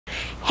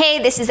Hey,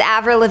 this is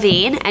Avril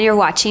Lavigne, and you're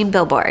watching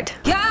Billboard.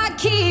 God,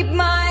 keep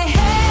my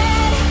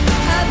head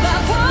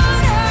above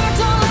water,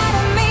 don't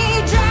let me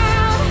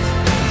drown.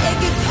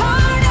 It gets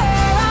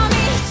harder on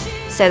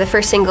me. So the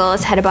first single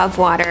is Head Above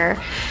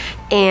Water,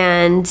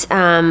 and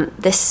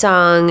this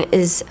song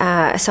is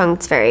a song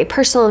that's very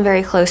personal and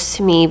very close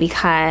to me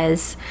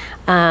because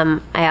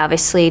I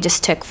obviously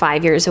just took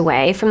 5 years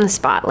away from the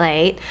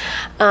spotlight.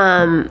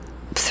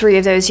 3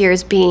 of those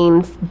years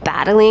being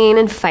battling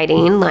and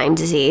fighting Lyme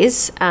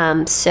disease.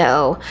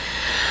 So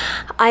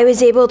I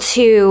was able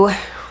to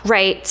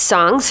write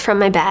songs from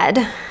my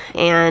bed,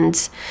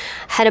 and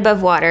Head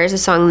Above Water is a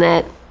song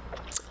that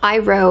I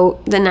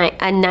wrote a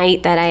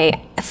night that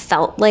I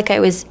felt like I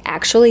was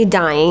actually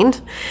dying,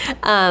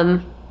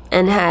 and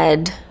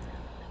had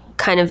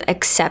kind of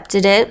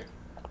accepted it.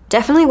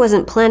 Definitely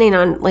wasn't planning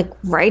on like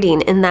writing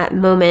in that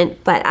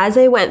moment, but as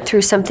I went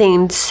through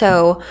something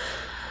so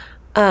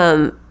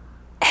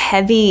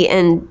heavy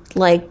and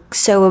like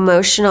so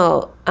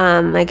emotional,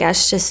 I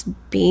guess just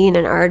being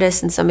an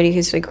artist and somebody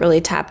who's like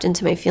really tapped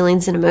into my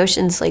feelings and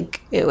emotions,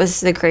 like it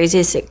was the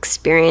craziest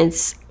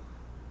experience.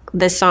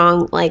 The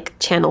song like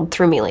channeled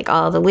through me, like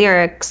all the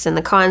lyrics and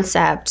the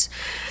concept.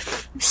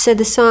 So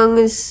the song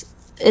it's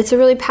a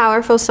really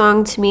powerful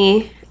song to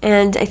me,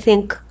 and I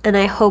think and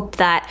I hope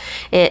that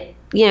it,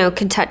 you know,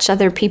 can touch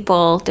other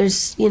people.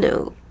 There's, you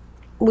know,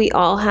 we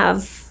all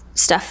have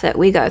stuff that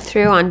we go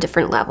through on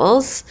different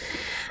levels,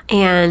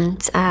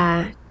 and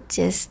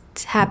just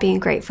happy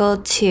and grateful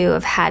to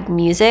have had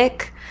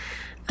music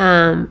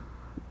through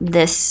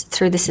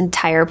this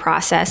entire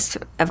process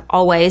of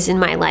always in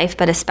my life,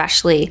 but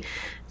especially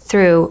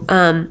through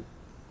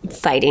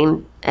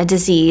fighting a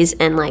disease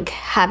and like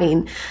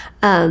having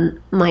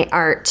my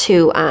art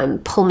to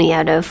pull me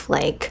out of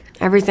like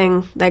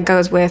everything that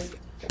goes with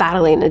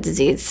battling a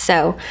disease.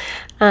 So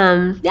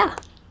yeah.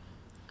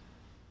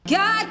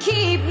 God,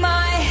 keep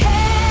my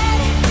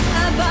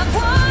head above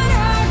water.